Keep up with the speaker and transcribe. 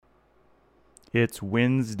It's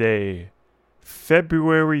Wednesday,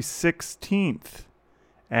 February 16th,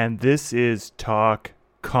 and this is Talk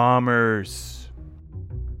Commerce.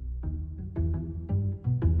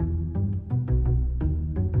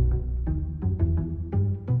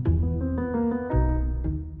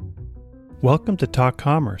 Welcome to Talk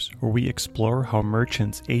Commerce, where we explore how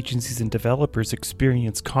merchants, agencies, and developers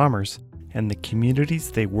experience commerce and the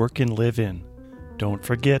communities they work and live in. Don't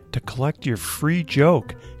forget to collect your free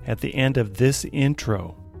joke at the end of this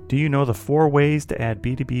intro. Do you know the 4 ways to add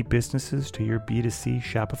B2B businesses to your B2C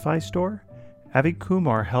Shopify store? Avi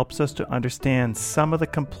Kumar helps us to understand some of the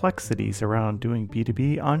complexities around doing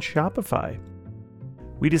B2B on Shopify.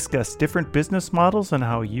 We discuss different business models and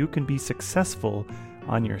how you can be successful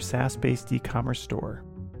on your SaaS-based e-commerce store.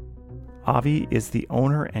 Avi is the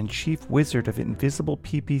owner and chief wizard of Invisible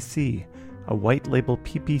PPC, a white label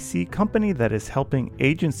PPC company that is helping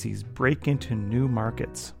agencies break into new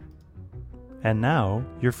markets. And now,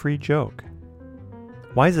 your free joke.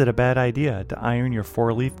 Why is it a bad idea to iron your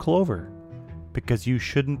 4-leaf clover? Because you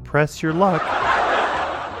shouldn't press your luck.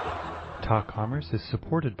 Talk Commerce is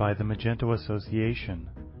supported by the Magento Association.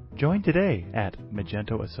 Join today at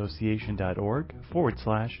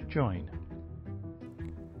magentoassociation.org/join.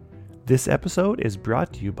 This episode is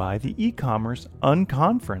brought to you by the e-commerce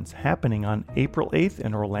Unconference happening on April 8th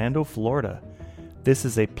in Orlando, Florida. This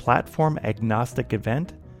is a platform-agnostic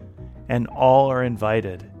event, and all are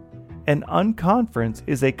invited. An Unconference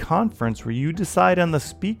is a conference where you decide on the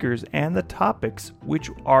speakers and the topics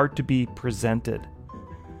which are to be presented.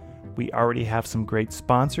 We already have some great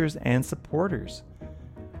sponsors and supporters.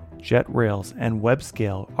 JetRails and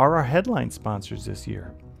WebScale are our headline sponsors this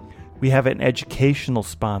year. We have an educational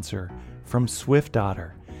sponsor from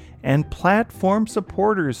SwiftOtter and platform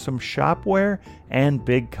supporters from Shopware and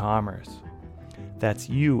BigCommerce. That's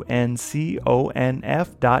unconf.us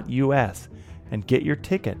and get your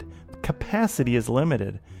ticket. Capacity is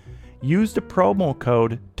limited. Use the promo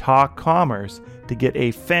code TALKCommerce to get a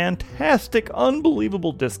fantastic,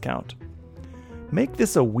 unbelievable discount. Make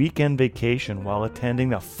this a weekend vacation while attending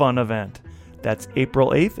the fun event. That's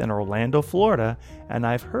April 8th in Orlando, Florida, and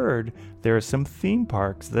I've heard there are some theme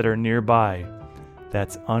parks that are nearby.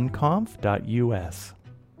 That's unconf.us.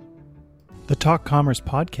 The Talk Commerce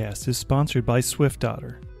podcast is sponsored by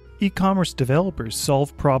SwiftOtter. E-commerce developers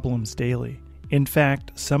solve problems daily. In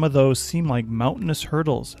fact, some of those seem like mountainous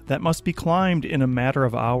hurdles that must be climbed in a matter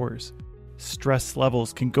of hours. Stress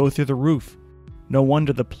levels can go through the roof. No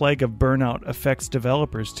wonder the plague of burnout affects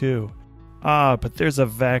developers too. But there's a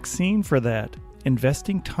vaccine for that.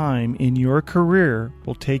 Investing time in your career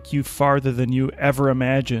will take you farther than you ever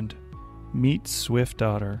imagined. Meet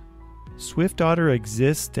SwiftOtter. SwiftOtter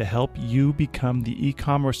exists to help you become the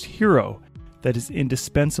e-commerce hero that is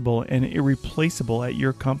indispensable and irreplaceable at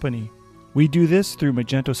your company. We do this through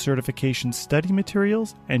Magento certification study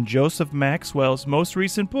materials and Joseph Maxwell's most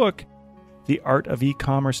recent book, The Art of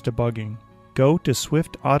E-commerce Debugging. Go to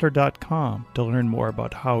swiftotter.com to learn more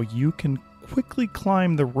about how you can quickly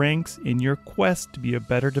climb the ranks in your quest to be a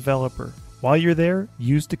better developer. While you're there,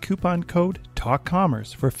 use the coupon code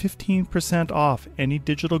TALKCommerce for 15% off any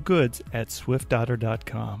digital goods at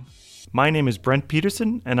swiftotter.com. My name is Brent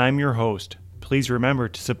Peterson, and I'm your host. Please remember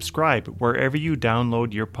to subscribe wherever you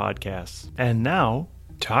download your podcasts. And now,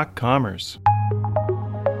 Talk Commerce.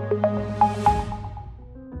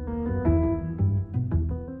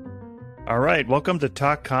 All right, welcome to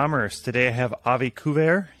Talk Commerce. Today I have Avi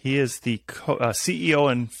Kumar. He is the CEO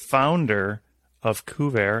and founder of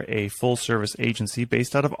Kumar, a full-service agency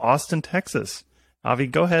based out of Austin, Texas. Avi,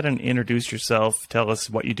 go ahead and introduce yourself. Tell us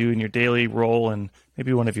what you do in your daily role and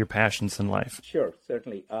maybe one of your passions in life. Sure,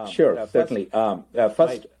 certainly. First,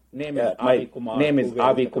 name is Avi Kumar. Name is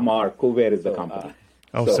Avi Kumar. Kumar is the company.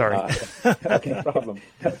 Sorry. Okay, no problem.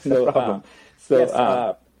 No problem.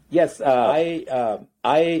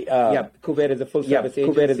 Kumar is a full-service agency.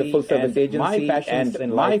 Kumar is a full-service agency. My passions in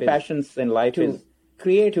life is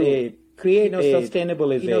create a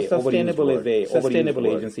sustainable sustainable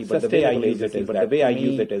agency. But the way I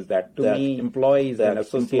use it is that to me, employees and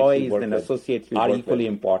associates are equally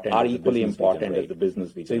important as the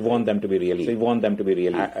business we do. So we want them to be really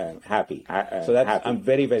happy. I'm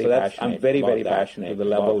very passionate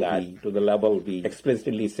to the level we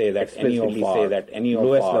explicitly say that any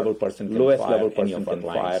lowest level person can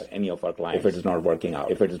fire any of our clients if it is not working out.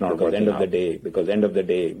 Because end of the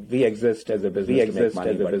day, we exist as a business to make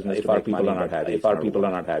money. If our people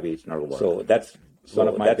are not happy, it's not going to work. So one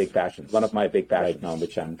of my big passions right now,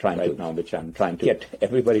 which I'm trying to get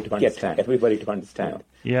everybody to understand.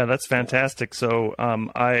 Yeah, that's fantastic. So,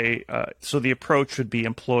 so the approach would be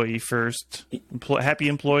employee first. Happy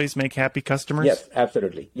employees make happy customers. Yes,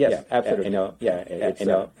 absolutely. Yes, absolutely. Yes,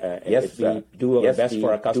 we do our best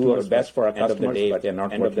for our customers. But they're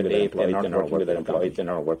not working with their employees. They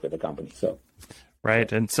not work with the company. So.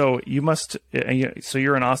 Right, and so you must. So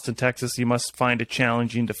you're in Austin, Texas. You must find it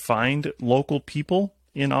challenging to find local people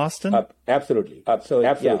in Austin. Absolutely.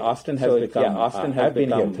 Austin has become. I've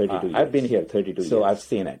been here 32 years. I've been here 32 years. So I've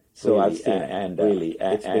seen it.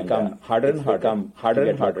 It's become harder and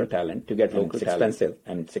harder talent to get local talent.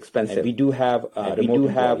 It's expensive. And we do have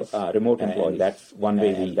remote employees. That's one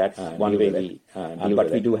way we deal with it.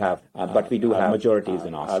 But we do have majorities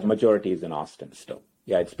in Austin. Majorities in Austin still.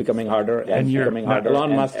 Yeah, it's becoming harder.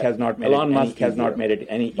 Elon Musk has not made it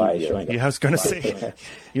any easier. I was going to say,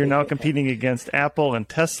 you're now competing against Apple and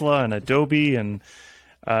Tesla and Adobe and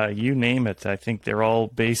you name it. I think they're all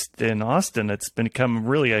based in Austin. It's become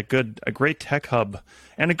really a great tech hub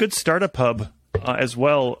and a good startup hub as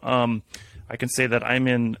well. I can say that I'm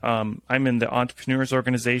in the Entrepreneurs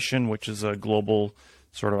Organization, which is a global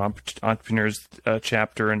sort of entrepreneurs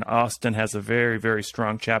chapter, and Austin has a very, very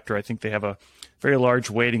strong chapter. I think they have a very large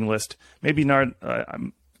waiting list. Maybe not.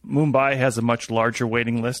 Mumbai has a much larger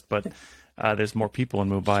waiting list, but there's more people in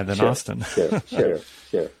Mumbai than Austin. Sure.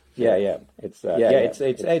 Yeah. It's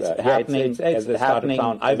happening. It's happening.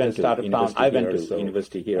 I went to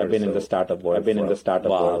university here. I've been in the startup world.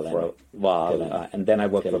 For a while, and then I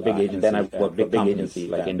worked for big agencies,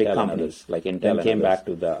 like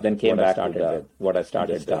Intel, Then came back to what I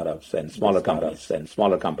started startups and smaller companies.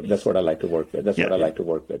 That's what I like to work with.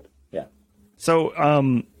 Yeah. So,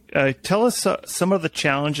 tell us some of the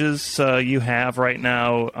challenges you have right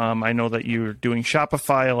now. I know that you're doing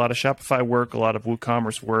Shopify, a lot of Shopify work, a lot of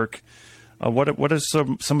WooCommerce work. What are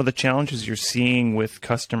some of the challenges you're seeing with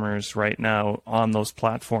customers right now on those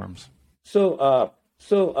platforms? So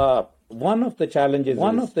one of the challenges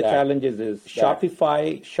is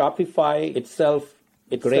Shopify itself,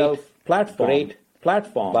 it's a great platform,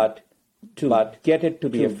 but to get it to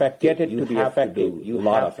be effective, you have to do a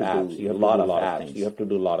lot of apps. You have a lot of apps. You have to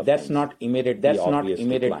do a lot of. That's not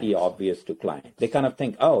immediately obvious to clients. They kind of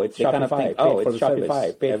think, it's Shopify. It's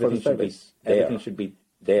Shopify. Everything should be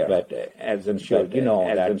there. But as I'm sure you know,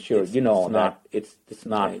 it's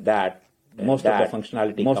not that. Most of the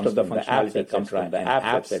functionality comes from the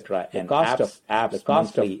apps, etc. And the cost of apps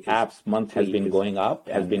monthly has been going up.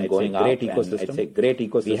 Great ecosystem. It's a great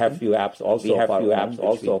ecosystem. We have few apps also of our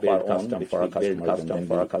own for our customers.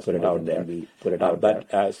 Put it out there.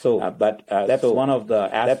 But that's one of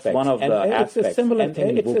the aspects. It's a similar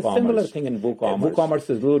thing in WooCommerce. WooCommerce is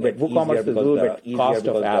a little bit easier. Cost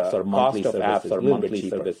of apps or monthly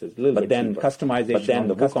services. But then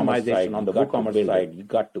customization on the WooCommerce side, you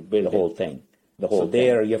got to build the whole thing.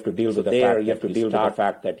 There you have to deal with the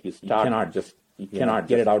fact that you cannot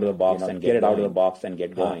get it out of the box and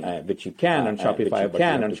get going, which you can on Shopify, but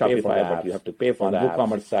you have to pay for that. On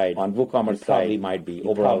WooCommerce side, might be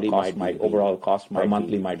overall cost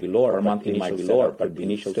monthly might be lower, but the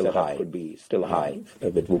initial setup could be still high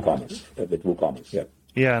with WooCommerce. Yeah.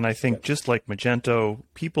 Yeah, and I think just like Magento,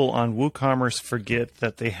 people on WooCommerce forget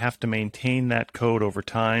that they have to maintain that code over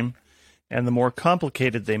time. And the more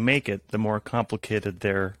complicated they make it, the more complicated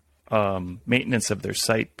their maintenance of their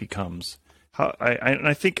site becomes.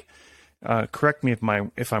 I think, correct me if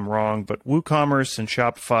I'm wrong, but WooCommerce and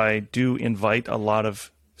Shopify do invite a lot of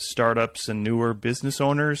startups and newer business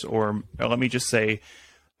owners, or let me just say,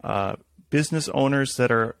 business owners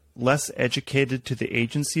that are less educated to the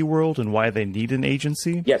agency world and why they need an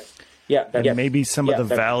agency. Yes. Yeah, and maybe some of the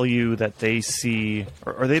value that they see,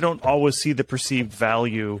 or they don't always see the perceived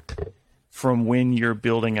value from when you're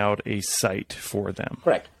building out a site for them.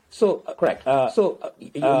 Correct. You're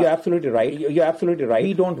absolutely right.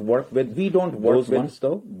 We don't work with those ones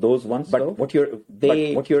though. But the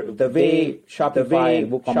way Shopify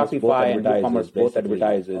and WooCommerce both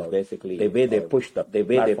advertise is basically the way they push the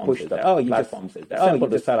platforms. Simple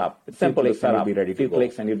to set up. Simple set up. Few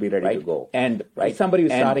clicks and you'll be ready to go. And somebody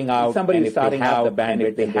who's starting out, the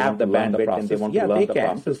bandwidth, they have the bandwidth and they want to learn the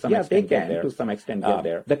process to some extent get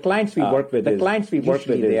there. The clients we work with,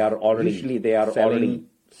 they are already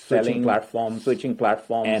switching platforms,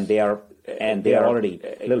 and they are already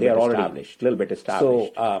a little bit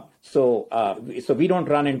established. So we don't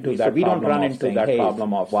run into that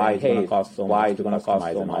problem of why it's going to cost so much to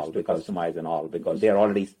customize and all because they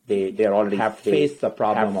already have faced the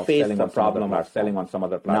problem of selling on some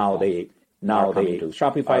other platform. Now Now,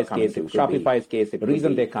 Shopify's case, the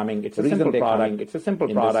reason they're coming, it's a simple product. It's a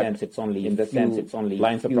simple product. It's only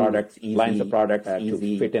lines of products, easy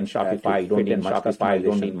to fit in Shopify. You don't need much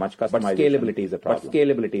customization. But scalability is a problem.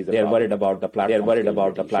 They're worried about the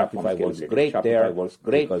platform. Shopify works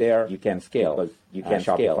great there. You can scale because you can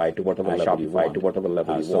Shopify to whatever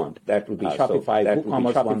level you want. That would be Shopify.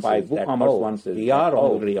 WooCommerce ones. We are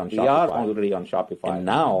already on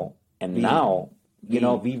Shopify. And now. We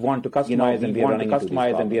want to customize and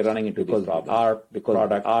we are running into these problems.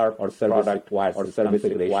 Because our service requires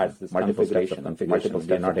multiple steps of configuration.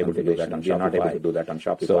 They're not able to do that on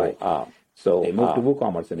Shopify. So they move to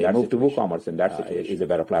WooCommerce, and that is a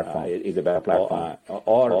better platform.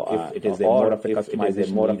 Or if it is more of a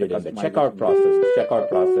customization needed in the checkout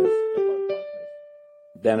process.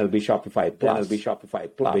 Then it'll be Shopify Plus, which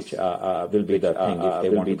will be the thing if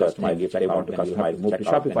they want to customize. Move to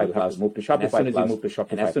Shopify Plus.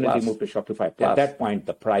 And as soon as you move to Shopify Plus, at that point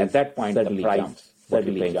the price suddenly jumps. What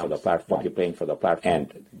you're paying for the platform.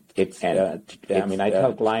 And it's. I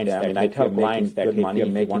tell clients that if you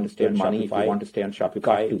want to stay on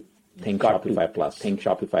Shopify. Think Shopify Plus. And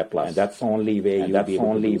that's the only way you'll be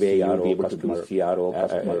able to do CRO,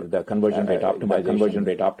 the conversion rate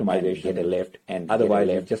optimization, get a lift. And otherwise,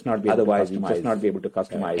 you'll just not be able to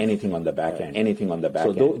customize anything on the back end.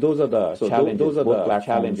 So those are the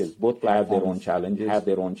challenges. Both platforms have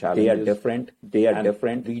their own challenges. They are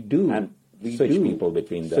different. We switch people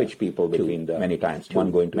between the many times. One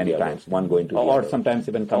going to the other. Or sometimes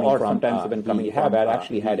even coming from. We have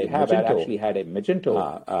actually had a Magento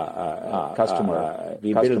customer.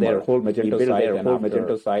 We built their whole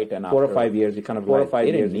Magento site, and 4 or 5 years, we kind of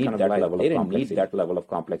they didn't need that level of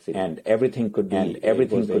complexity. And everything could be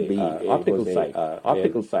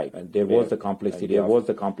optical site. And there was the complexity.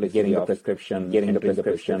 Getting the prescription,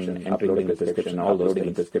 uploading the prescription, all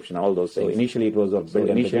those things. So initially it was a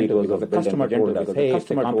customer told us, hey, it's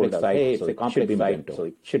a complex site, so it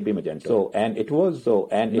should be Magento. So it was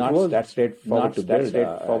that straightforward to build.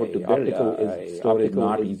 Optical store is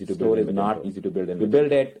not easy to build. We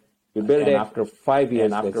build it. And after 5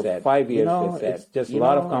 years, they said, it's just a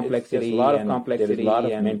lot of complexity, there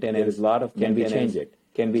is a lot of maintenance, can we change it?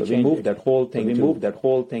 We moved that whole thing to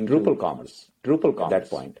Drupal Commerce at that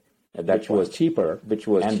point. Which was cheaper,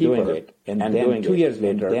 doing it, and then 2 years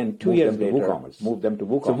later, move them to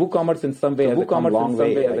WooCommerce. So WooCommerce in some way has come a long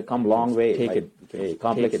way. Take a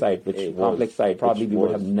complex site, probably we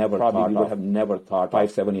would have never thought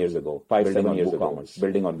 5-7 years ago, building on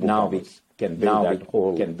WooCommerce. Now we can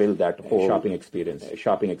build that whole shopping experience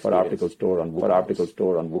for optical store on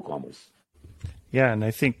WooCommerce. Yeah, and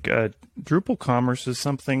I think Drupal Commerce is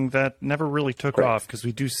something that never really took off because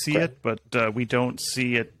we do see it, but we don't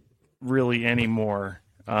see it really anymore.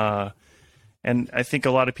 And I think a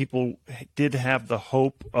lot of people did have the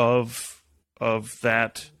hope of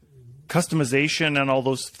that customization and all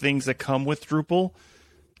those things that come with Drupal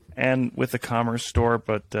and with the Commerce store,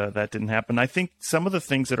 but that didn't happen. I think some of the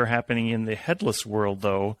things that are happening in the headless world,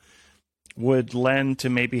 though, would lend to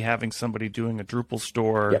maybe having somebody doing a Drupal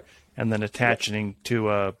store and then attaching to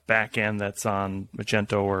a back end that's on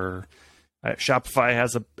Magento or Shopify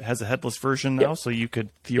has a headless version now, so you could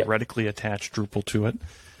theoretically attach Drupal to it.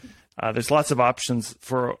 There's lots of options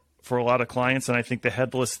for a lot of clients, and I think the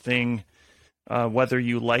headless thing, whether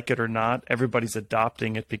you like it or not, everybody's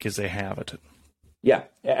adopting it because they have it. Yeah,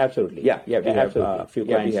 absolutely. We have a few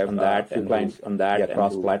clients on that,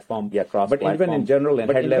 cross-platform. But even in general,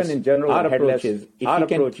 our approach is, if you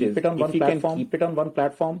can keep it on one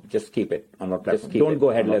platform, just keep it on one platform. Don't go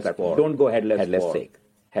headless for headless sake.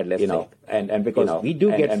 And because we do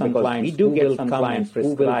get some clients who will come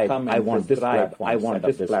I want this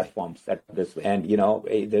platform set this way. And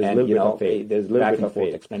there's a little bit of back and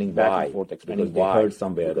forth explaining why. They heard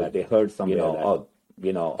somewhere that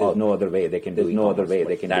there's no other way they can do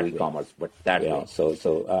e-commerce, but that way.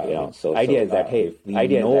 So idea is that, hey, we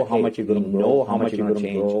know how much you're going to grow, how much you're going to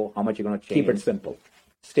change, keep it simple.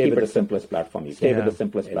 Stay with the simplest platform you can.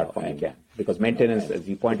 Because maintenance, as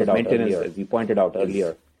you pointed out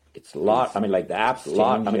earlier, it's a lot. The apps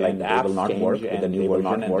change, they will not work with the new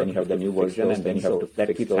version, and then you have the new version, and then you have to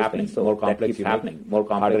that keeps happening. So more complex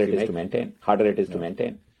harder it is to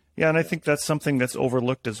maintain. Yeah, and I think that's something that's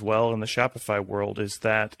overlooked as well in the Shopify world, is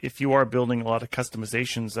that if you are building a lot of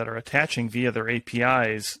customizations that are attaching via their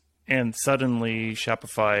APIs, and suddenly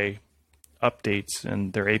Shopify updates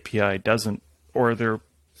and their API doesn't, or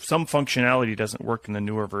some functionality doesn't work in the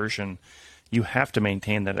newer version, you have to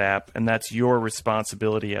maintain that app, and that's your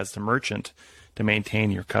responsibility as the merchant to maintain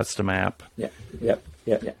your custom app. Yeah.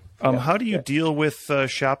 How do you deal with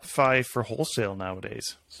Shopify for wholesale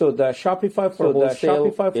nowadays? So the Shopify for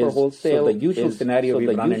wholesale, the usual scenario we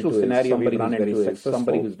run into is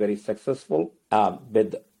somebody who's very successful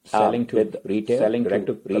with selling to retail, selling direct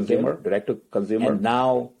to consumer,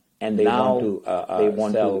 and they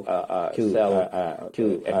want to sell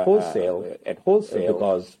at wholesale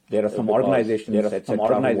because there are some organizations who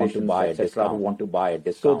want to buy at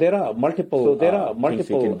discount. So there are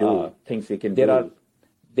multiple things we can do.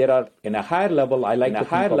 There are in a higher level. I like to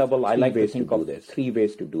think of three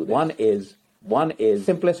ways to do this. One is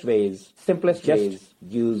simplest ways.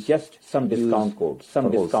 Use just some discount codes. For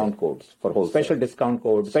wholesale. Special discount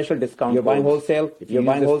codes. You're buying wholesale. If you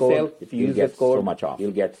use this code, so much off. You'll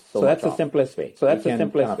get so that's the simplest way.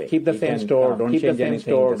 Keep the same store. Don't change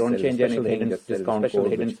anything. Just discount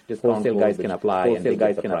code. Wholesale guys can apply and they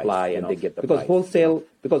get the price.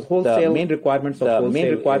 Because wholesale, the main requirements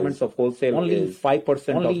of wholesale only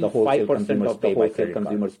 5% of the wholesale consumers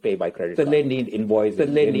pay by credit card. So they need invoices.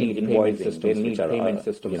 They need payment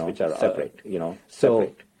systems which are separate.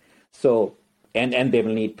 So and they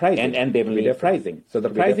will need pricing. And they will need pricing. So the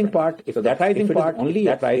pricing part, if it's only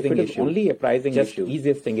a pricing issue,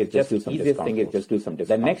 easiest thing is just do some discount.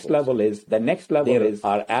 The next level is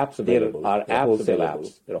our apps available. Our wholesale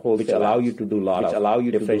apps which allow you to do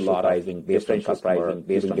differential pricing based on customer,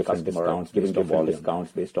 based on different discounts, giving different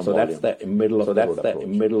discounts based on volume. So that's the middle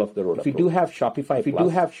of the road. If you do have Shopify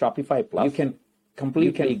Plus, you can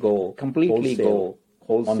completely go wholesale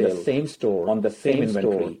on the same store, on the same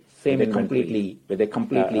inventory. This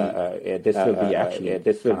will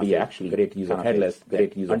be actually great use of headless.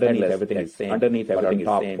 Underneath everything is same. But on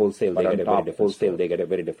top wholesale they get a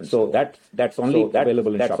very different. So that's only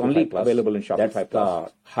available in Shopify. That's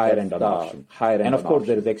the higher end option. And of course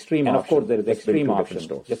there is extreme option.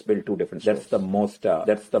 Just build two different stores. That's the most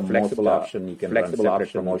flexible option. You can run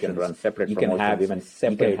separate promotions. You can have even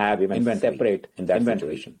separate in that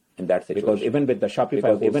situation. Because even with the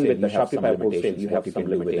Shopify wholesale, you have some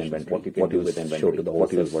limitations. What you do with inventory, show to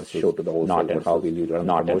the wholesale, not and how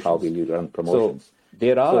will you run promotions. So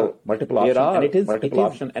there are multiple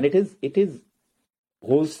options, and it is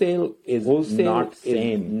wholesale is not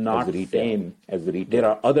same as retail. There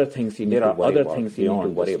are other things you need to worry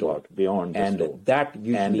about beyond and that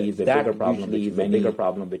usually is a bigger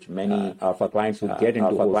problem which many of our clients who get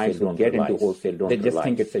into wholesale don't. They just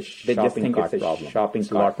think it's a shopping problem. It's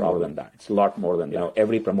a lot more than that. It's a lot more than that.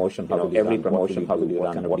 Every promotion, how will you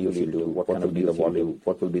run, what will you do, what will be the volume,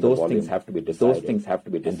 what will be the volume. Those things have to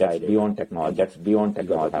be decided. And that's beyond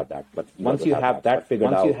technology. Have that. But once you have that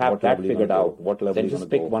figured out, what level just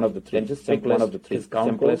pick one of the three.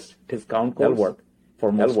 Simplest discount codes work for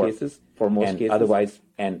most cases. Otherwise,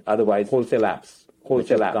 wholesale apps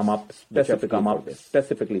come up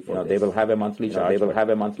specifically for they will have a monthly charge.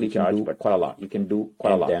 But quite a lot. You can do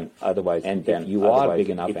quite a lot. And then you are big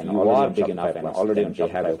enough and already they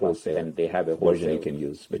have a wholesale and they have a version you can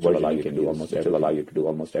use, which will allow you to do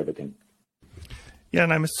almost everything. Yeah,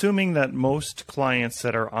 and I'm assuming that most clients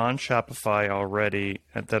that are on Shopify already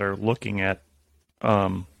that are looking at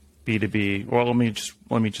B2B. Well,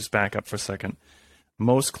 let me just back up for a second.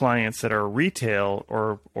 Most clients that are retail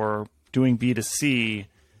or doing B2C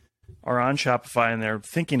are on Shopify and they're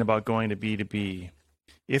thinking about going to B2B.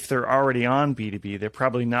 If they're already on B2B, they're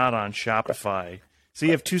probably not on Shopify. So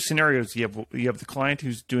you have two scenarios. You have the client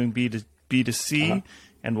who's doing B2C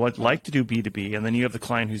and would like to do B2B, and then you have the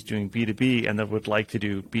client who's doing B2B and that would like to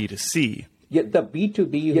do B2C. Yeah, the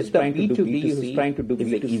B2B who's trying to do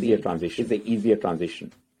B2C is the easier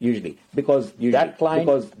transition. Usually, because that client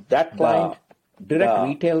direct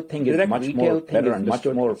retail thing is much more better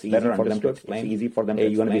understood for them to explain. It's easy for them to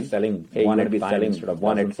explain. You're going to be selling one at a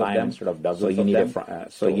time instead of dozens. So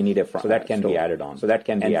you need a front. So that can be added on.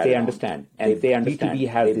 And they understand. B2B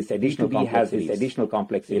has this additional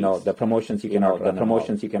complexity. The promotions you cannot run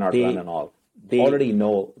and all. They already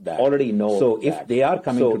know that. So if they are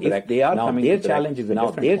coming to direct, their challenge is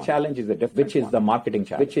a different which is the marketing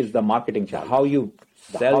challenge. How you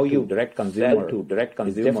sell to direct consumer is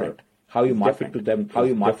different. How you market to them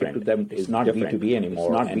is not B2B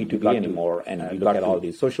anymore. And you look at all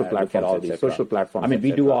these social platforms. I mean,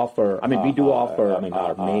 we do offer.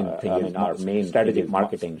 Our main thing is our main strategic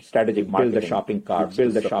marketing. Build the shopping carts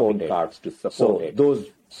to support it. Those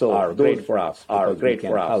are great for us.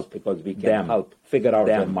 Because we can help figure out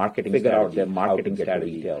their marketing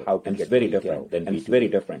strategy. And it's very different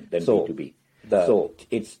than B2B. So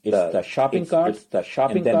it's the shopping cart,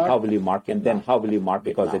 and then how will you market?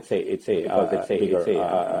 Because it's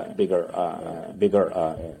a bigger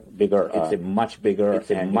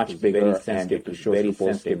sensitive to social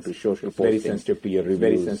posting, very sensitive to your reviews,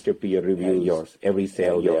 very sensitive to your reviews, yours, every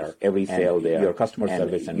sale there, your customer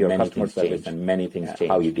service and many things change.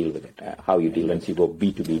 How you deal with it, once you go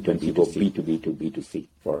B2B to B2B to B2C.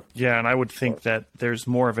 Yeah, and I would think that there's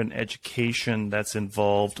more of an education that's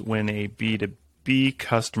involved when a B2B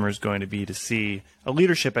customer is going to B2C, a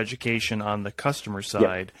leadership education on the customer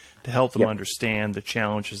side to help them understand the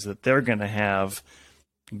challenges that they're going to have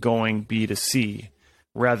going B2C,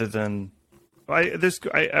 rather than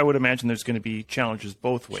I would imagine there's going to be challenges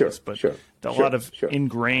both ways, but a lot of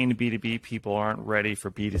ingrained B2B people aren't ready for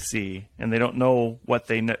B2C, and they don't know what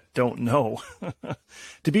they don't know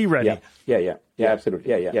to be ready. Yeah,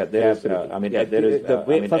 absolutely. Yeah. There is.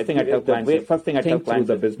 First thing I tell clients, think through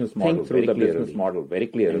the business model very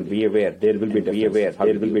clearly, and be aware there will be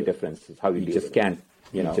differences. How you just can't.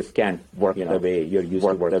 You just can't work the way you're used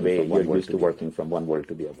to working from one world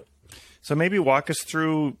to the other. So maybe walk us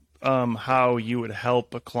through how you would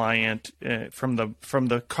help a client from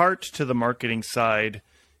the cart to the marketing side,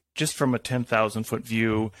 just from a 10,000-foot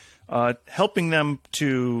view, helping them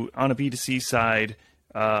to, on a B2C side,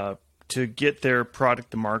 to get their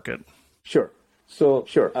product to market. Sure. So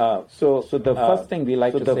the first thing we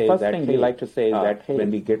like to say is that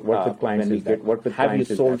when we work with clients, have you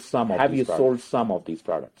sold some of these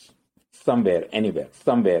products? Somewhere, anywhere.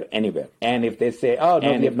 And if they say, we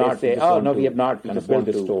have not, kind of build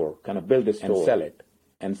this store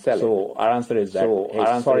and sell it. So our answer is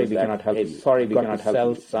that, sorry, we cannot help you. Sorry, we cannot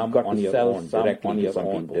sell some on your own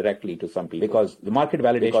directly to some people. Because the market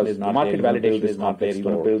validation is not there. You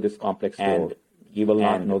want to build this complex store. And you will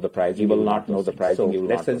not know the price. So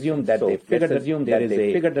let's assume that they figured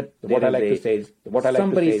that what I like to say is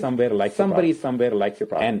somebody somewhere likes your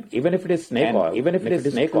product. And even if it is snake oil, if it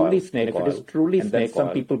is truly snake oil, some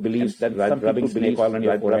people believe that rubbing snake oil on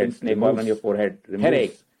your forehead removes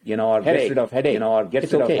headache, or gets rid of headache, or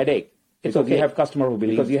gets rid of headache. It's okay. You have customer who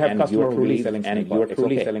believes, you are truly selling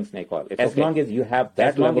snake oil. As long as you have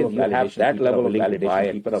that level of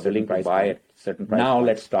validation, people are willing to buy at certain price. Now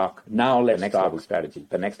let's talk. The next level strategy.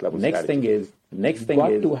 Next thing is you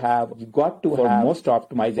got to have most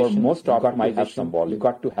optimization. You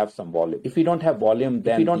got to have some volume. If you don't have volume,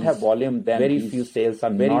 then very few sales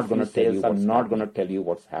are not going to tell you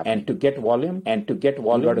what's happening. And to get volume, you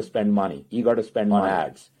got to spend money. You got to spend on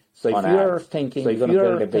ads. So if you're thinking you're going to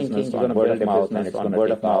build a business on word of mouth, and it's going to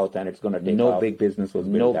word of mouth, and it's going to take no big business was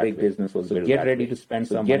built. So get ready to spend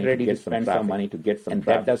some money to get some. And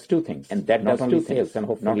that does two things. And that does two things. And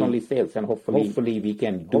hopefully we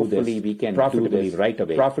can do this profitably right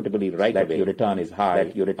away. That your return is high.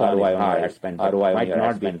 That your ROI on your ad spend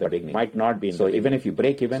might not be. So even if you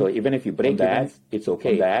break even, it's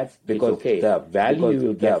okay. Because the value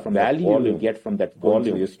you get from that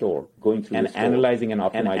volume to your store, going through and analyzing and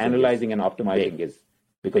optimizing is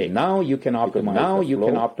because now you can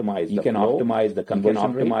optimize. You can optimize the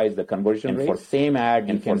conversion rate. And for same ad,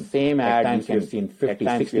 you can see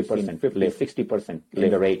 60% in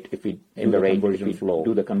the rate if we do the conversion flow,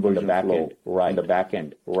 do the conversion flow in the back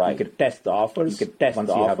end. Right. You can test the offers. You can once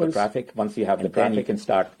you have the traffic. Then you can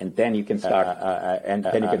start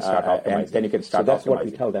optimizing. So that's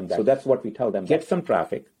what we tell them. Get some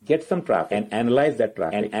traffic, and analyze that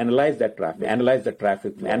traffic.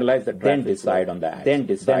 Then decide on that.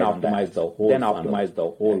 Then optimize the whole.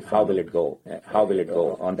 How will it go?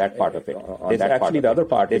 On that part of it? It's actually the other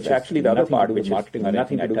part, which is marketing or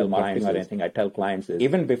nothing to do with marketing or anything. I tell clients is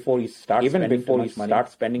even before you start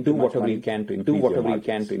spending, do whatever you can to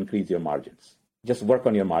increase your margins. Just work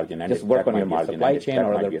on your margin and supply chain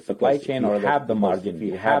or have the margin.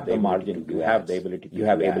 You have the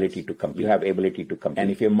ability to compete. And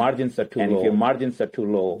if your margins are too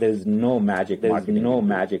low, there's no magic marketing. No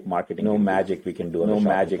magic we can do on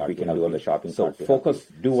the shopping cart. So focus,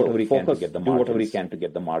 do whatever you can to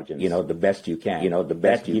get the margins. The best you can.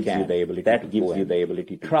 That gives you the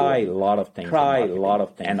ability to try a lot of things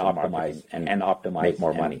and optimize and make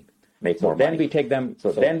more money. Then we take them.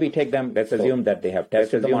 Let's assume that they have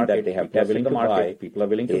tested the market. They have tested the market. People are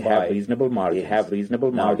willing to buy. They have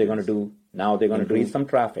reasonable margins. Now they're going to increase some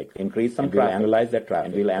traffic. We'll analyze that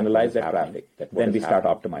traffic. Then we start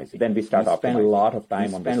optimizing. Spend a lot of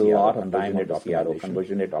time on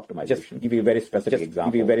conversion rate optimization. Just give you a very specific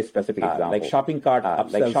example. Like shopping cart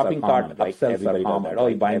upsells are common. Oh,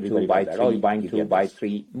 you buying two, buy buy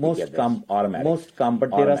three. Most come automatic.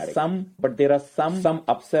 But there are some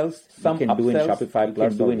upsells. Some can do in Shopify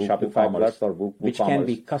Plus or WooCommerce, which can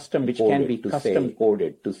be custom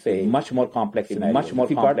coded to say much more complex scenario. If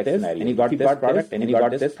you got this, and you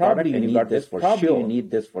got this product, and you got this product, and you need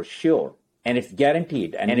this for sure. and it's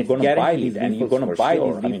guaranteed, and you're going to buy these, and you're going to buy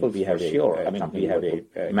these vehicles. We have we have a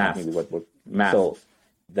mask. So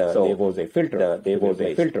there was a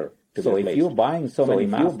filter. So if you're buying so many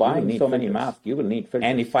masks, you will need filters.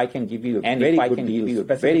 And if I can give you very good deals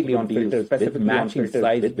specifically on filters, with matching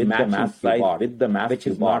size, with the mask size, with the mask, which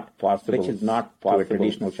is not possible to a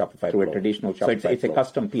traditional Shopify. So it's a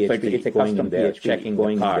custom PHP. So it's a custom PHP.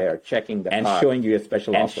 Checking the and card, showing you a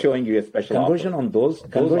special offer. Conversion on those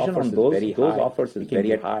offers is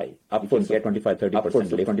very high. Upwards of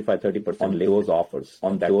 25-30% on those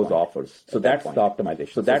offers. So that's the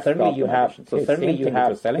optimization. So certainly you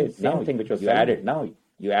have selling. Same thing which was added. Now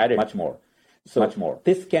you added much more.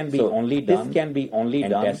 This can be only done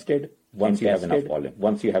and tested once you have enough volume.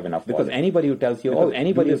 Because anybody who tells you,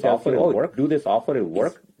 do this offer will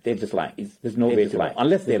work, they're just lying. There's no way to lie.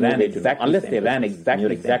 Unless they ran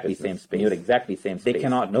exactly same space. They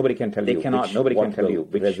cannot. Nobody can tell you.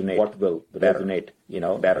 What will resonate.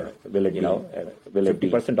 Better. Will it will it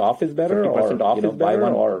 50% off is better, or buy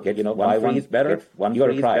one or get buy one is better? You got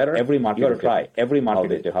to try every market. You got to try every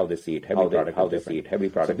market how they see it. Every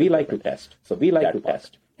product. So we like to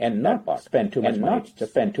test. And not spend too much money.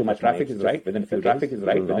 Just spend too much. Traffic is right within few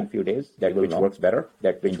days. That which works better.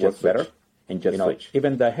 And just switch.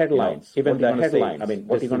 Even the headlines. I mean,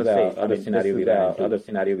 what are you going to say? Other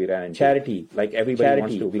scenario we ran into. Charity, like everybody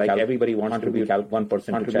wants to contribute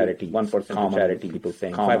 1% to charity, 1% to charity. People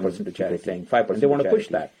saying 5% to charity, saying 5%. They want to push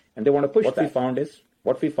that, and they want to push. What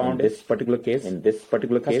we found in this particular case,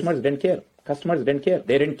 customers didn't care.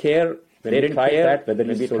 They didn't care. They tried that.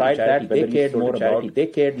 They cared more about. They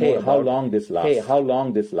cared more how long this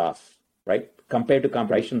lasts. Right. Compared to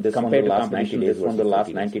comparison, from the last 90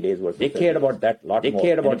 days versus they cared about that lot more. They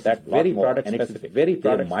cared about that very product specific.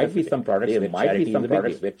 There might be some products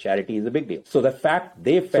where charity is a big deal. So the fact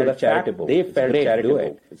they felt charitable,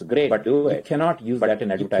 it's great, but you cannot use that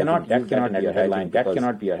in advertising. That cannot be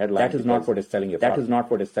a headline. That is not what is selling your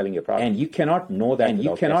product. And you cannot know that.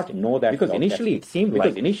 Because initially it seemed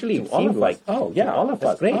like, oh yeah, all of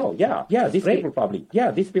us, great. Oh yeah, these people probably.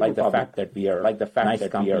 The fact that we are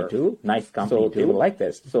nice company. So they will like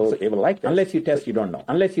this. Unless you test, you don't know.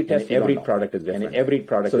 Every product is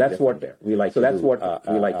different. So that's what we like. We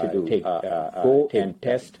like to do. Go and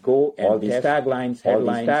test. All these taglines,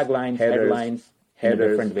 headlines. In a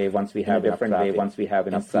different way. Once we have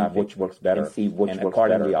enough traffic, which works better, and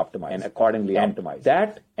accordingly optimize.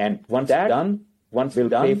 That, and once done. Will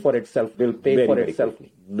pay for itself very,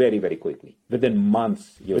 very quickly. Within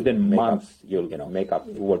months, you'll make up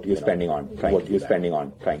what you're spending on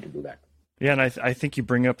trying to do that. Yeah, and I think you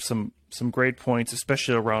bring up some great points,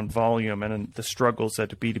 especially around volume and the struggles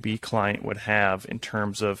that a B2B client would have in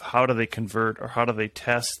terms of how do they convert or how do they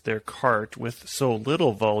test their cart with so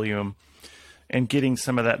little volume and getting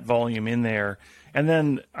some of that volume in there. And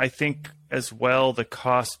then I think as well, the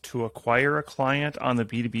cost to acquire a client on the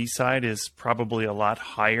B2B side is probably a lot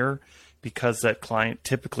higher because that client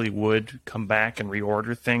typically would come back and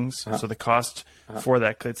reorder things. So the cost for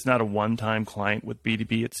that, it's not a one-time client with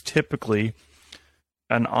B2B. It's typically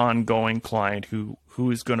an ongoing client who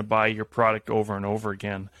is going to buy your product over and over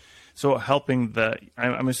again. So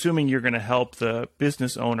I'm assuming you're going to help the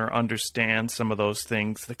business owner understand some of those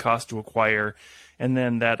things, the cost to acquire, and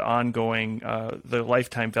then that ongoing, the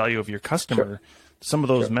lifetime value of your customer. Sure. Some of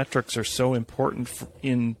those metrics are so important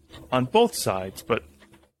on both sides, but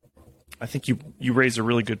I think you raise a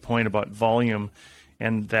really good point about volume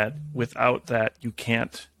and that without that you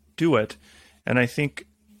can't do it. And I think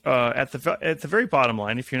at the very bottom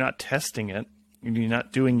line, if you're not testing it, you're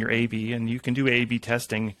not doing your A/B, and you can do A/B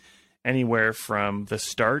testing anywhere from the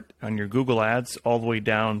start on your Google Ads all the way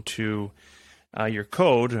down to your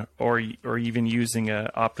code, or even using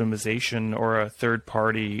a optimization or a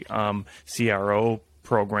third-party CRO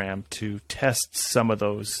program to test some of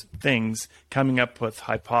those things, coming up with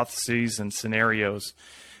hypotheses and scenarios.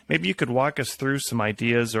 Maybe you could walk us through some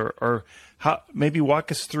ideas, or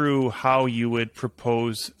walk us through how you would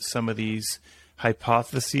propose some of these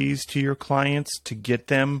hypotheses to your clients to get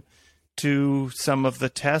them to some of the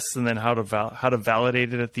tests, and then how to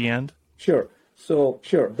validate it at the end. Sure.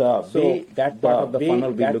 That part of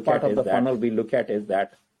the funnel we look at is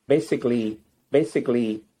that basically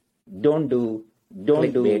don't do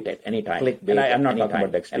bait at any time. And I am not talking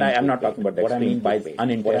about the extreme. What I mean by bait.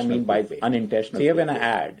 Unintentional. So you have an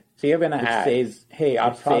ad. Says, "Hey,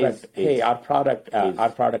 our product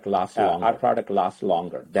lasts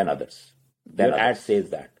longer than others." Your ad says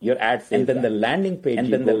that. And then the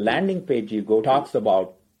landing page you go talks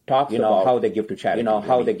about talks about how they give to charity.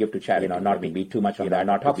 How they give to charity. Not to be too much on that.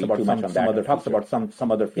 Not talks about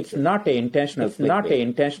some other feature. It's not a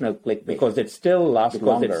intentional click because it still lasts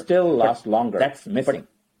longer. That's missing.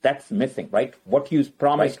 That's missing, right? What you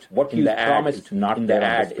promised, what you promised, is not in the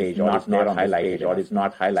ad page, or is not highlighted, or is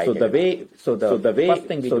not highlighted. So the first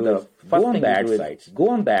thing we do is go on the ad sites,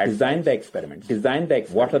 design the experiments,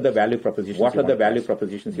 what are the value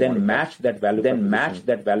propositions, then match that value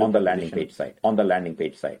on the landing page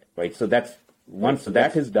site, right? So that's once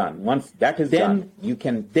that is done, you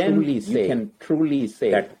can truly say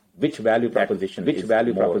that which value proposition is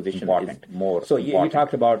important. So you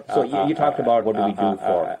talked about what do we do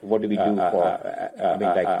for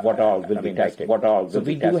like what all will be tested. So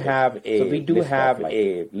we do have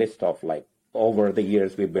a list of like over the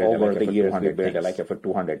years we built like for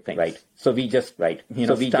 200 things, right? So we just start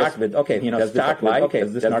with does this apply?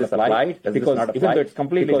 Does this not apply? Because even though it's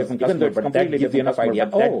completely different customer, but that gives you enough idea.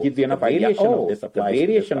 That gives you enough idea. The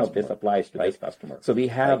variation of this applies to this customer. So we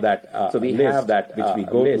have that. Which we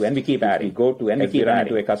go to and we keep adding. As we run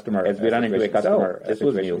into a customer, this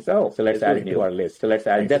was new. So let's add it to our list.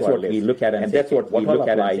 And that's what we look at, and that's what we look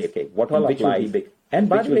at and say, okay, what all applies. And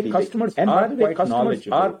by the way, customers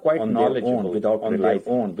are quite knowledgeable without realizing.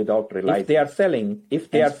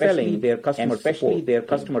 If they are selling, their customer support.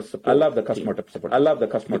 I love the customer support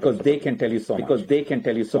because they can tell you so much.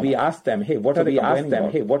 So we ask them, hey, what are they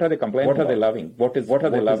complaining? What are they loving? What are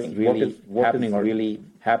they loving? What is really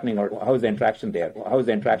happening? Or how is the interaction there?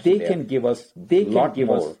 They can give us a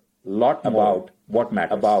lot about what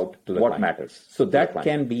matters. So that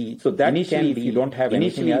can be initially if you don't have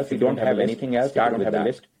anything else, start with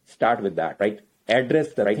that. Start with that, right?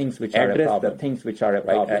 Address the things which are a problem.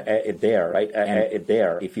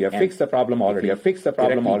 If you have fixed the problem already,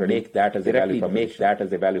 make that as a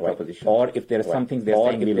value proposition. Or if there is something they're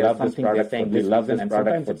saying, we love this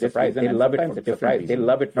product, for this price, they love it for this price. They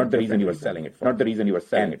love it, not the reason you were selling it for.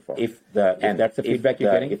 If that's the feedback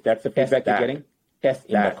you're getting, test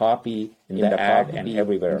in the copy, in the ad, and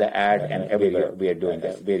everywhere. We are doing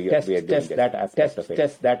this. Test that aspect of it.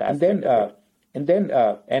 Test that aspect.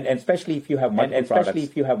 And especially if you have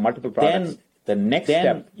multiple products. Then the next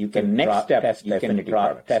step you can test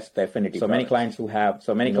the affinity. So many clients who have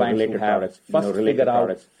related products first figure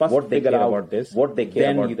out what they care about this.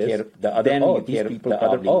 These people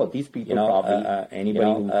probably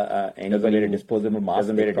anybody who doesn't really disposable mask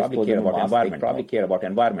probably care about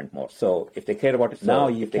environment more. So if they care about it now,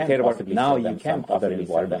 you can other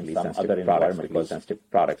environmentally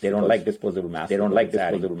sensitive products. They don't like disposable masks. To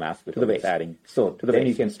the waste. Then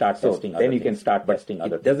you can start testing.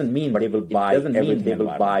 Other. It doesn't mean they will buy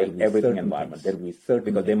everything environment. They'll be certain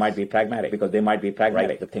because they might be pragmatic. Right.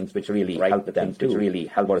 The things which really help them too.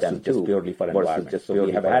 Just purely for environment. So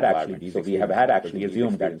we have had actually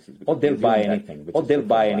assumed that they'll buy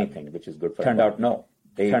anything. Which is good for. Turned out no.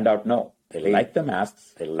 They like the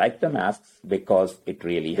masks because it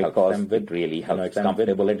really helps them. It's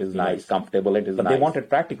comfortable. It is nice. But they wanted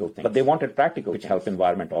practical things. Which help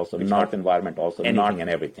environment also. Anything and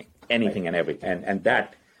everything. And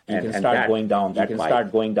that. You can start going down that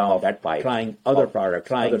pipe. Trying other products,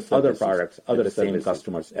 other same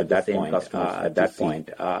customers at that point.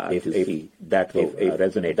 If that will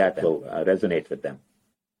resonate with them.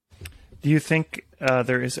 Do you think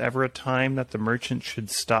there is ever a time that the merchant should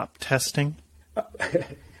stop testing?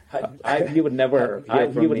 You would never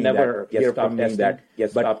hear from me that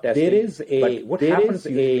stop testing. There is what happens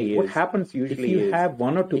usually if you have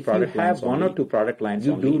one or two product lines,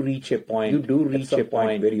 you do reach a point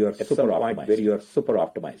where you are super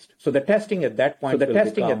optimized. So the testing at that point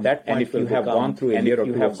and if you have gone through a year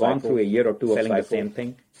or two of selling the same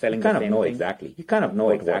thing, you kind of know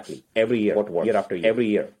exactly every year,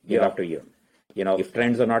 year after year. If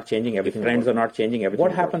trends are not changing, everything.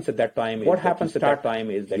 What happens at that time? Is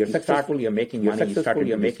that you're successful, you're making money,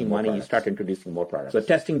 you start introducing more products. So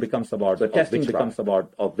testing becomes about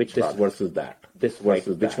which this versus that.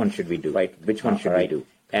 Which one should we do? Right? Which one should we do?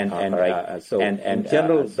 And in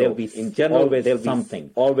general, there'll be something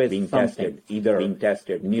always being tested,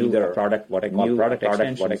 new product, what I call product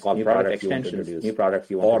extensions, new products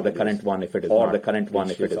you want, or the current one if it is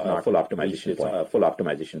not full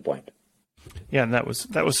optimization point. Yeah, and that was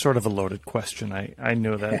sort of a loaded question. I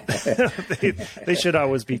know that they should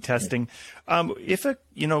always be testing.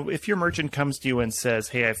 If your merchant comes to you and says,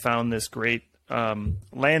 "Hey, I found this great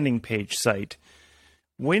landing page site,"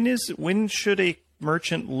 when should a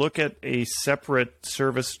merchant look at a separate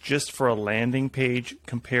service just for a landing page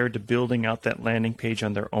compared to building out that landing page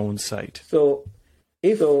on their own site? So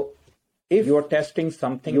if if you're testing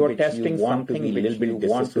something, you want to be a little bit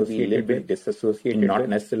disassociated, not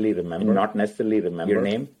necessarily remember your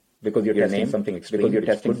name, because you're testing something extreme, which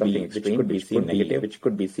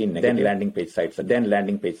could be seen negative, then landing page sites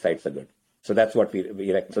are good. So that's what we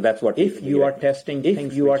recommend. So that's what if you are testing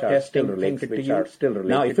things which are still related to you.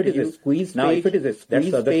 Now, if it is a squeeze page, that's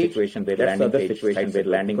the other situation where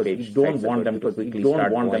landing page you don't want them to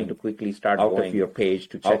quickly start out of your page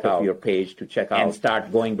to check out and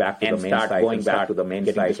start going back to the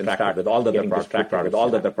main site and start with all the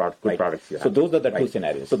other products you have. So those are the two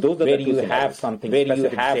scenarios. So those are where you have something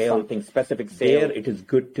specific sale. There it is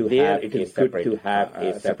good to have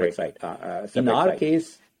a separate site. In our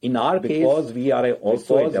case, because we are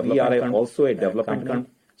also a development company.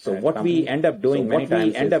 So what we end up doing many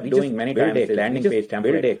times is build a landing page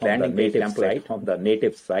template on the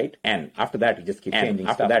native site, and after that you just keep changing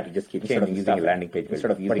using a landing page instead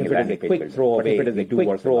of using a landing page. Quick throwaway,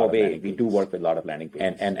 we do work with a lot of landing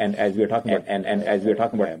pages. And as we are talking about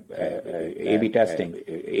A/B testing,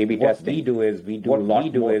 what we do a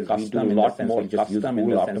lot more custom in the sense we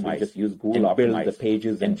just use Google Optimize, build the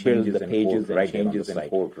pages and changes in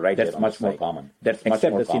code. That's much more common.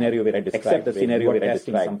 Except the scenario where I described.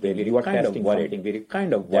 Testing something where you are kind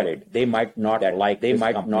of worried. They might not like this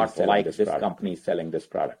company selling this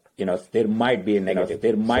product. There might be a negative.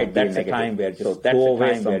 That's a time where just go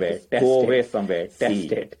away somewhere,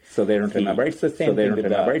 test it. So they don't remember. It's the same thing with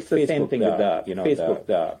the Facebook,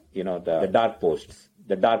 the dark posts.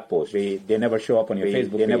 The dark posts. They never show up on your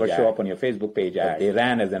Facebook page. They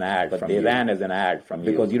ran as an ad from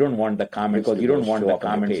you. Because you don't want the comments.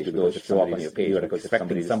 To show up on your page. You're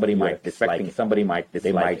expecting somebody might dislike.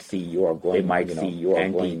 They might see you are going.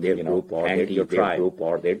 Anti their group or your tribe.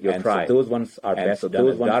 So those ones are best done.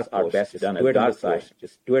 Those ones are best done. Do it on the side.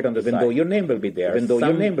 Just do it on the side. Even though your name will be there.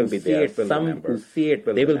 Some who see it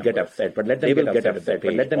will. They will get upset. But let them get upset at the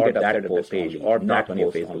page or not on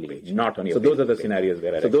your Facebook page. Not on your. So those are the scenarios.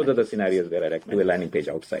 Where I recommend do a landing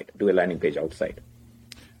page outside.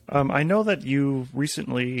 I know that you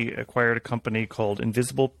recently acquired a company called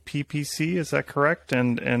Invisible PPC. Is that correct?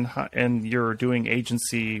 And you're doing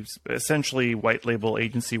essentially white label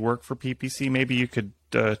agency work for PPC. Maybe you could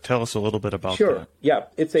tell us a little bit about that. Sure. Yeah.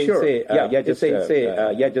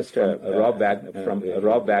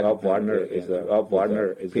 Rob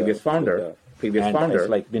Warner is previous founder. Been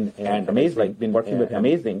working with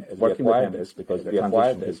amazing this because the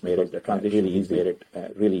transition has made it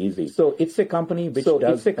really easy. So it's a company which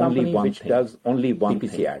does only one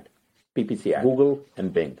PPC ad. Google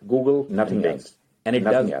and Bing. Nothing else. And it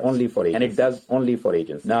does only for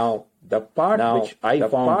agents. Now, the part which I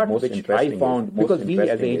found most interesting because we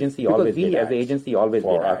as an agency always did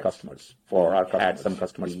for our customers. Had some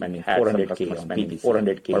customers spending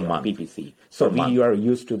 $400K per month PPC. So we are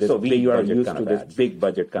used to this big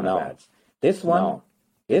budget kind of ads. This one,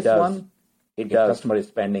 customer is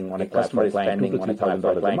spending on a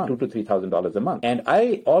 $2,000 to $3,000 a month. And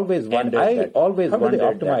I always wondered how do they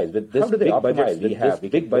optimize with this big budget we have?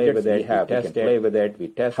 Big budget we have. We can play with it. We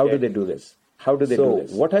test. How do they do this?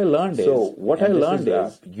 What I learned is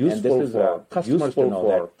useful for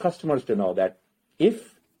customers to know that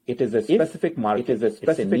if it is a specific market,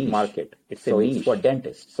 it's a niche for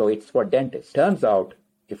dentists. So it's for dentists. Turns out,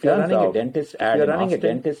 if you're running a dentist ad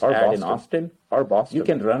in Austin or Boston, you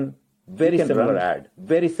can run very similar ad.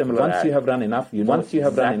 Once you have run enough, you know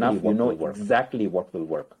exactly what will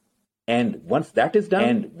work. And once that is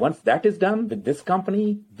done, with this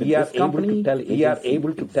company, we are able to tell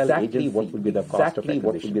exactly what will be the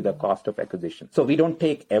cost of acquisition. So we don't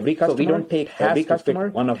take every customer. Every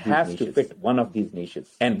customer has to fit one of these niches.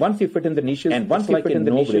 And once you fit in the niches,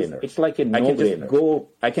 it's like a no-brainer.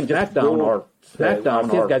 I can just smack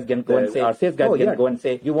down. Our sales guys can go and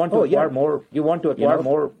say, you want to acquire more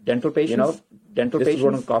dental patients. This is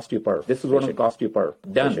going to cost you per.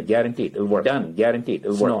 Done. Guaranteed. It'll work.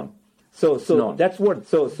 Known. So that's what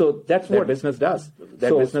business does.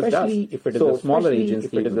 Especially if it is a smaller agency,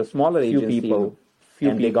 few people,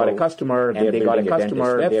 and they got a customer, they're building a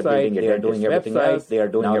website, they are doing everything else, they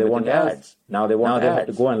want ads. Now they have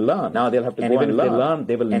to go and learn.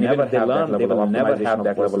 They will never have that level of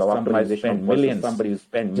optimization. Somebody who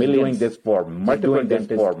spent millions doing this for multiple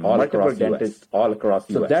dentists all across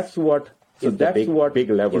the US. So that's what is the big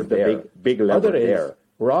lever there.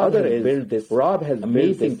 Rob has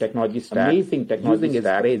amazing technology stack. Using his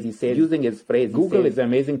phrase, he says, Google is an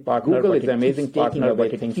amazing partner. Google is an amazing partner,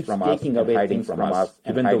 but it keeps taking away things from us,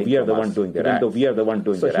 even though we are the one doing their ads. So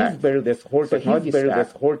he's built this whole technology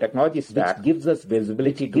stack, which gives us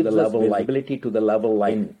visibility to the level like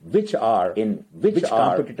which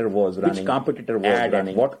competitor was running,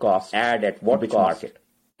 at what cost, market.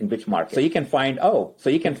 In which market? So you can find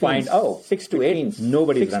 6 to 8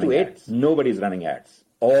 nobody's running ads.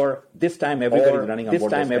 Or this time everybody's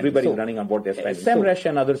running on what they're spending. SEMrush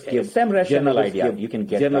and others give general idea. You can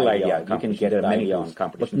get many on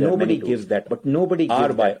competition. But nobody gives that. But nobody gives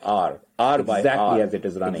hour by hour exactly as it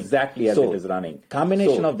is running.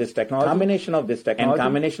 Combination of this technology, and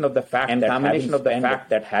combination of the fact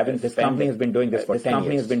that having this company has been doing this for 10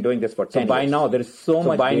 years. So by now there is so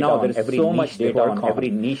much data on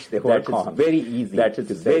every niche they work on. It's very easy.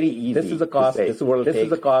 This is a cost. This will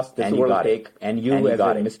take. And you as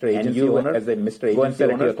a mystery agency owner, go and sell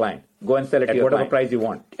it to your client. Go and sell it at whatever price you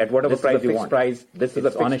want. This is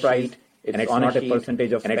a fixed price. And it's not a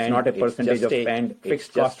percentage of spend.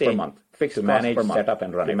 Fixed cost per month. To manage, set up,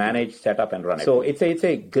 and run it. So it's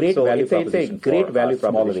a great value proposition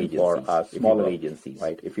for smaller agencies,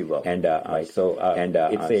 right? If you will. I'm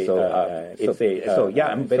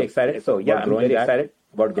very excited.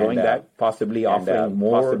 About growing that, possibly offering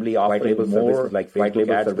more white label services like Facebook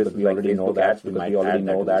ads services. We already know that. We might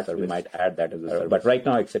add that as a service. But right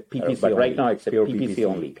now it's a PPC pure PPC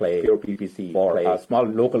only play. Pure PPC for a small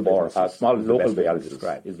local way I'll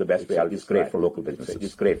describe. Is the best way I'll describe.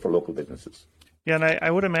 It's great for local businesses. Yeah, and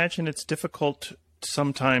I would imagine it's difficult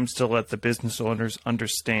sometimes to let the business owners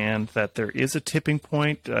understand that there is a tipping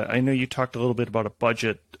point. I know you talked a little bit about a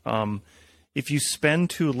budget. If you spend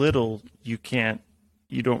too little,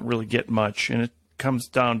 you don't really get much, and it comes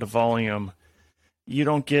down to volume.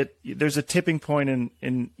 There's a tipping point,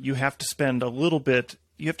 and you have to spend a little bit.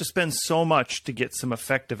 You have to spend so much to get some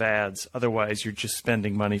effective ads. Otherwise, you're just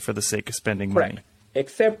spending money for the sake of spending money.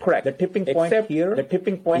 Correct. The tipping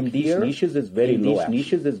point in these niches is very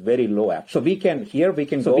low. So we can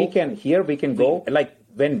go. Like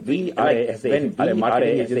when we are a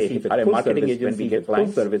marketing agency, when we get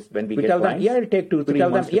full service, when we tell them, it'll take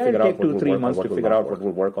 2-3 months to figure out what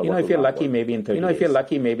will work. If you're lucky, maybe in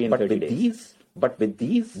 30 days. But with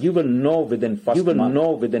these, you will know within first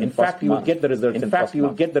month. In fact, you will get the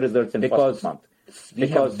results in first month. We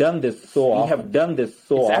have done this so often.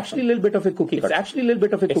 It's actually a little bit of a cookie cutter.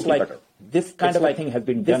 It's like this kind of thing has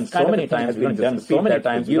been done so many times.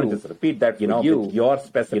 You just repeat that with your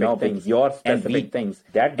specific things.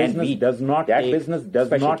 That business does not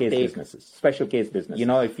take special case business.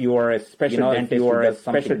 If you are a special dentist who does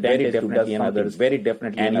something very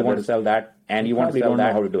differently, and you want to sell that, and you probably don't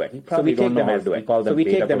know how to do it. So we take them as we call them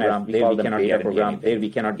beta program. There we cannot get a program. There we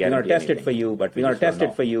cannot get. We're going to test it for you, but we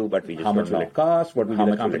just how much will it cost? What will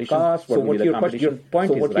the competition cost? What will the competition?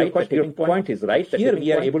 Your point is right. Here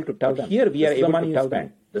we are able to tell them. This is the money you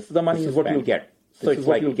spend. This is what you'll get. So it's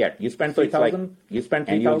what you'll get. You spend 3,000.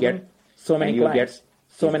 And you'll get so many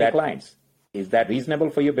clients. Is that reasonable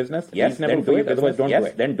for your business? Yes, then do it. Otherwise, don't do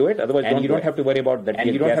it. Then do it. Otherwise, don't. And you don't have to worry about that. And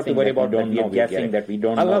you don't have to worry about guessing that we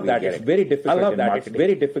don't know. I love that. It's very difficult. It's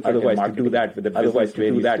very difficult. Otherwise, to do that with the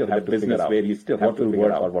business where you still have to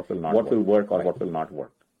figure out what will work or what will not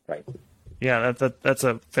work. Right. Yeah, that's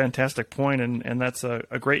a fantastic point, and that's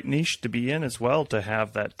a great niche to be in as well, to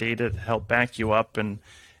have that data to help back you up and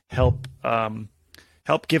help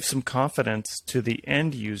give some confidence to the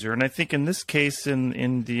end user. And I think in this case,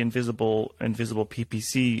 in the invisible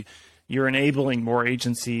PPC, you're enabling more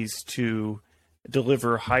agencies to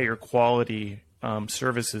deliver higher quality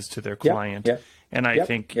services to their client. And I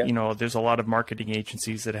think there's a lot of marketing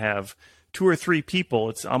agencies that have 2 or 3 people.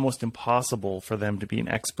 It's almost impossible for them to be an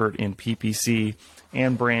expert in PPC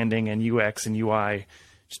and branding and UX and UI,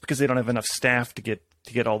 just because they don't have enough staff to get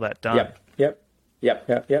all that done. Yep.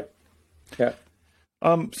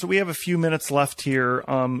 So we have a few minutes left here.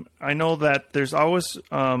 I know that there's always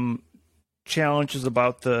challenges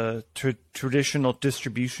about the traditional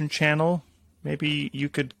distribution channel. Maybe you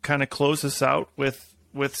could kind of close us out with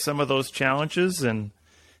some of those challenges and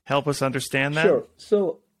help us understand that.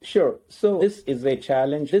 Sure. So this is a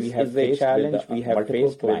challenge. We have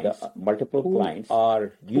faced with multiple clients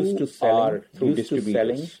are used to selling through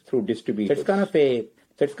distributors. So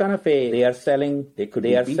it's kind of a they are selling. They could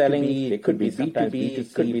be B2B. They could be sometimes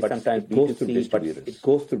B2C, but sometimes B2C. But it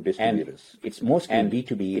goes through distributors. And it's mostly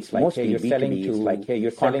B2B. It's like you're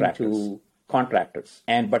selling to contractors.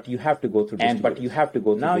 But you have to go through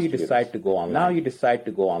distributors. Now you decide to go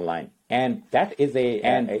online. And that is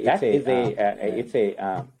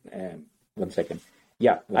one second.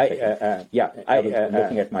 I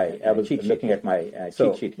was looking at my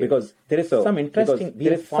cheat sheet here. Because there is some interesting. We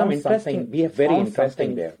have very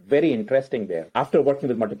interesting there. After working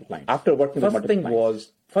with multiple clients.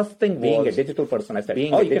 First thing was being a digital person. I said, you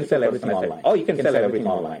can sell everything online. You can sell everything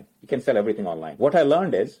online. You can sell everything online. What I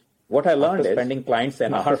learned is spending clients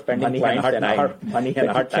and money and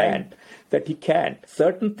our time that he can't.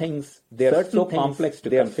 Certain things they're so complex to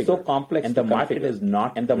configure, and the market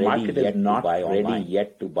is not ready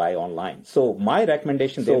yet to buy online. So my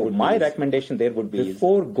recommendation there would be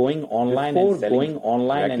before going online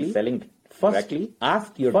and selling. First,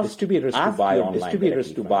 ask your distributors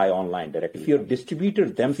to buy online directly. If your distributor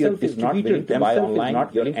themselves is not willing to buy online,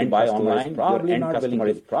 your end customer is probably not willing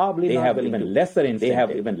to. They have even lesser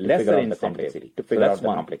incentive to figure out the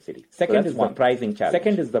complexity. Second is the pricing challenge.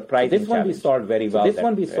 This one we solved very well.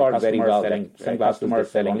 Some customers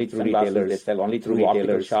sell only through retailers. They sell only through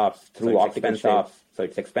optical shops, through optical shops. So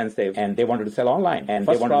it's expensive, and they wanted to sell online. Now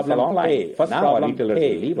our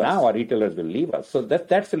retailers will leave us. So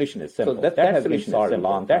that solution is simple. That has been solved a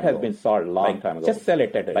long time ago. Just sell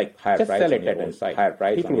it at higher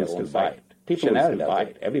price. People will still buy it. Chanel does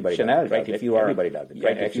it. Everybody does it. Right? Everybody does it.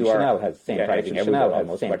 Right? Chanel has same pricing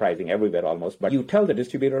everywhere almost. But you tell the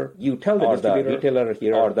distributor, retailer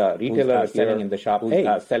here, or the retailer selling in the shop,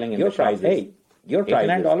 your price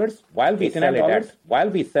 $89. While we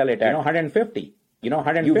sell it at $150.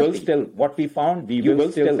 You will still, what we found, we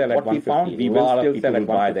will still sell at $150. A lot of people will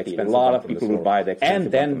buy the expensive. A lot of people will buy the expensive.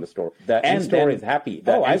 And then from the store. The end store is happy.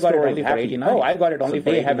 I got it only for $89. I got it only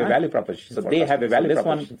for $89. They have a value proposition. So they have a value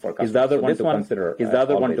proposition for customers. Is the other one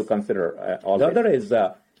to consider? The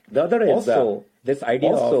other is also this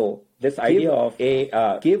idea of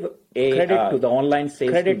give credit to the online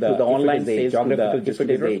sales to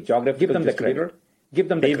the geographical distributor. Give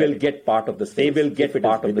them the credit. They will get part of the sales. They will get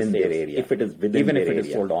part of within their area. If it is within their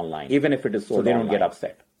area. Even if it is sold online. So they don't get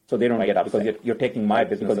upset. Because you're taking my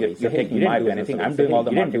business. Because you're taking my business. I'm doing all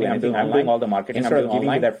the marketing. I'm doing all the marketing. Instead of giving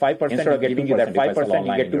you that 5%, instead of giving you that 5%,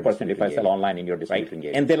 you get 2% if I sell online in your distribution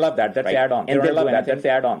game. And they love that. That's the add-on. They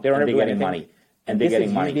don't get any money. And they're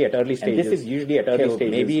getting money at early stages. This is usually at early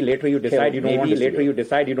stages. Maybe later you decide you don't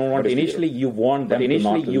want to. Initially you want them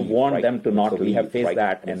to not. We have faced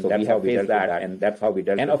that, and that's how we dealt with that, and that's how we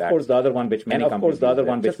dealt with that. And of course the other one which many companies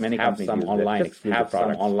have some online exclusive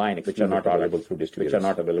products which are not available through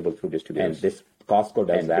distributors. And this Costco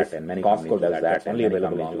does that, and many Costco does that. Only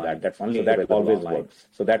available online. That's only that always works.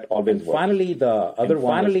 So that always works. Finally, the other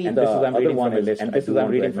one, and this is I'm reading from a list, and this is I'm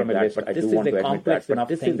reading from a list, but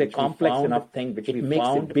this is a complex enough thing. Which it makes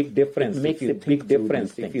a big difference.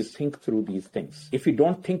 If you think through these things. If you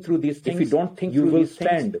don't think through these things, you will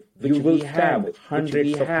spend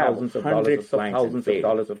hundreds of thousands of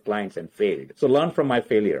dollars of clients and failed. So learn from my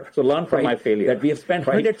failure. That we have spent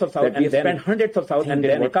hundreds of thousands and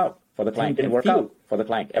then work out. For the client, didn't work out for the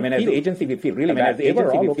client. As the agency, we feel really bad. They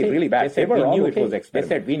said we knew it was experiment.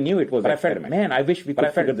 They said we knew it was experiment. Man, I wish we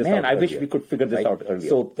could figure this out earlier.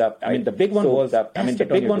 So the big one was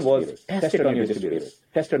test it on your distributors.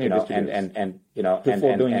 Before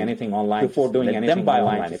doing anything online. Let them buy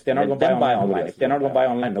online. If they're not going to buy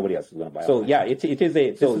online, nobody else is going to buy. So yeah, it is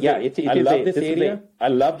a. I love this area. I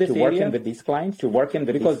love this area. To work in with these clients.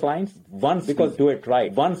 Once we do it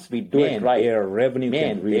right,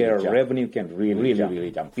 their revenue can really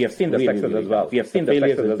jump. We have seen the success as well. The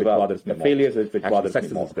failures which bothers me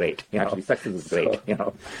more. Great. Actually, success is great.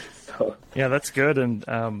 So yeah, that's good.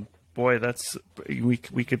 And boy, we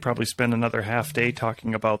could probably spend another half day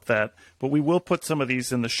talking about that. But we will put some of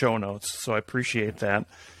these in the show notes, so I appreciate that.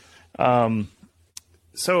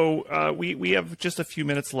 So we have just a few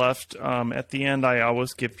minutes left. At the end, I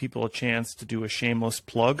always give people a chance to do a shameless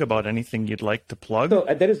plug about anything you'd like to plug. So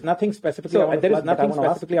there is nothing specifically I want to plug, but I want to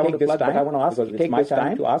ask because it's my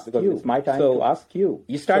time to ask you.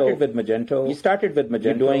 You started with Magento.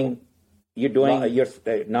 You're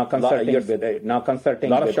now consulting.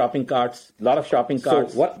 A lot of shopping carts. So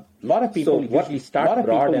what? A lot of people usually start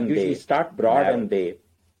broad and they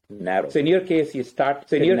narrow. So in your case, you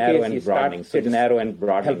start narrow and broadening.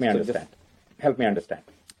 Help me understand.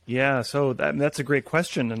 Yeah, so that's a great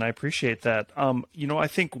question, and I appreciate that. I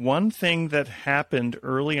think one thing that happened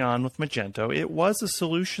early on with Magento, it was a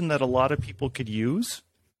solution that a lot of people could use,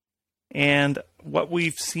 and what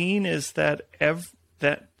we've seen is that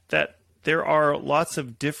that there are lots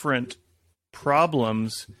of different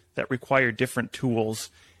problems that require different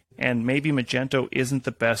tools, and maybe Magento isn't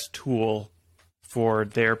the best tool for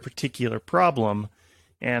their particular problem,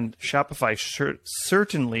 and Shopify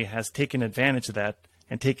certainly has taken advantage of that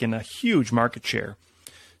and taken a huge market share.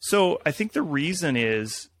 So I think the reason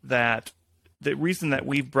is that the reason that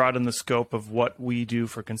we've broadened the scope of what we do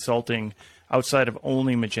for consulting outside of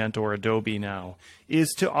only Magento or Adobe now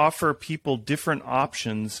is to offer people different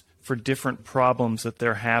options for different problems that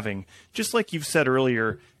they're having. Just like you've said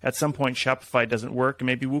earlier, at some point Shopify doesn't work and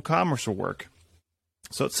maybe WooCommerce will work.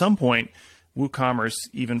 So at some point, WooCommerce,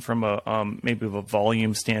 even from a maybe of a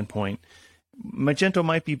volume standpoint, Magento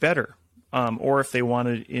might be better. Or if they want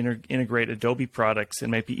to integrate Adobe products, it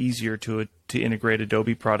might be easier to integrate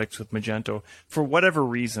Adobe products with Magento. For whatever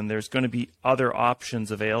reason, there's going to be other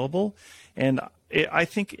options available. And I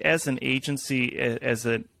think as an agency,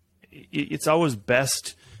 it's always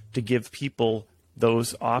best to give people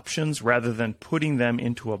those options rather than putting them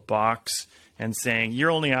into a box and saying,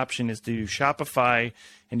 your only option is to do Shopify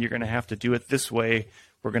and you're going to have to do it this way.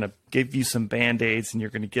 We're going to give you some Band-Aids and you're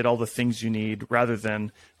going to get all the things you need, rather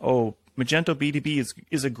than, oh, Magento B2B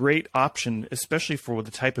is a great option, especially for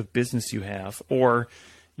the type of business you have. Or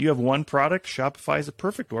you have one product, Shopify is a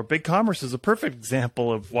perfect, or BigCommerce is a perfect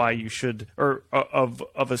example of why you should, or of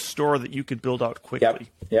a store that you could build out quickly.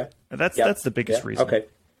 Yeah. That's the biggest reason. Okay.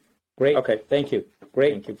 Great. Okay. Thank you.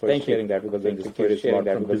 Great. Thank you for sharing that, because I'm just curious about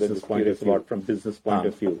from business point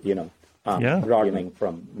of view, broadening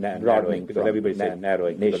from narrowing, because everybody's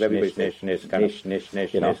narrowing, niche kind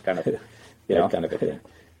of a thing.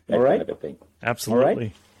 All right. Kind of a thing.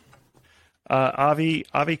 Absolutely. All right.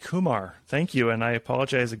 Avi Kumar, thank you, and I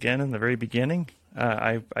apologize again in the very beginning.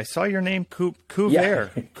 I saw your name, Kuver.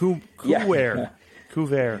 Kuver.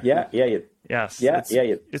 Yeah. Yes. Yeah.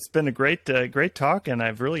 It's been a great talk, and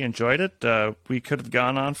I've really enjoyed it. We could have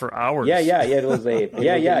gone on for hours. Yeah. It was it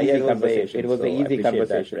was an easy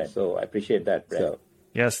conversation. So I appreciate that, Brett. So.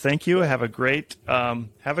 Yes, thank you. Have a great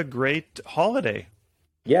holiday.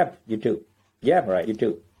 Yeah, you too. Yeah, right. You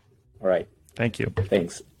too. All right. Thank you.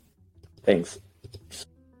 Thanks.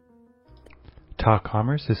 Talk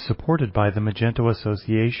Commerce is supported by the Magento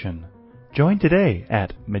Association. Join today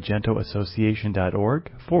at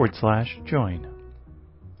magentoassociation.org/join.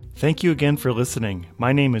 Thank you again for listening.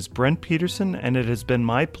 My name is Brent Peterson, and it has been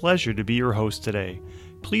my pleasure to be your host today.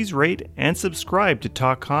 Please rate and subscribe to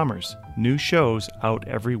Talk Commerce. New shows out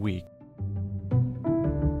every week.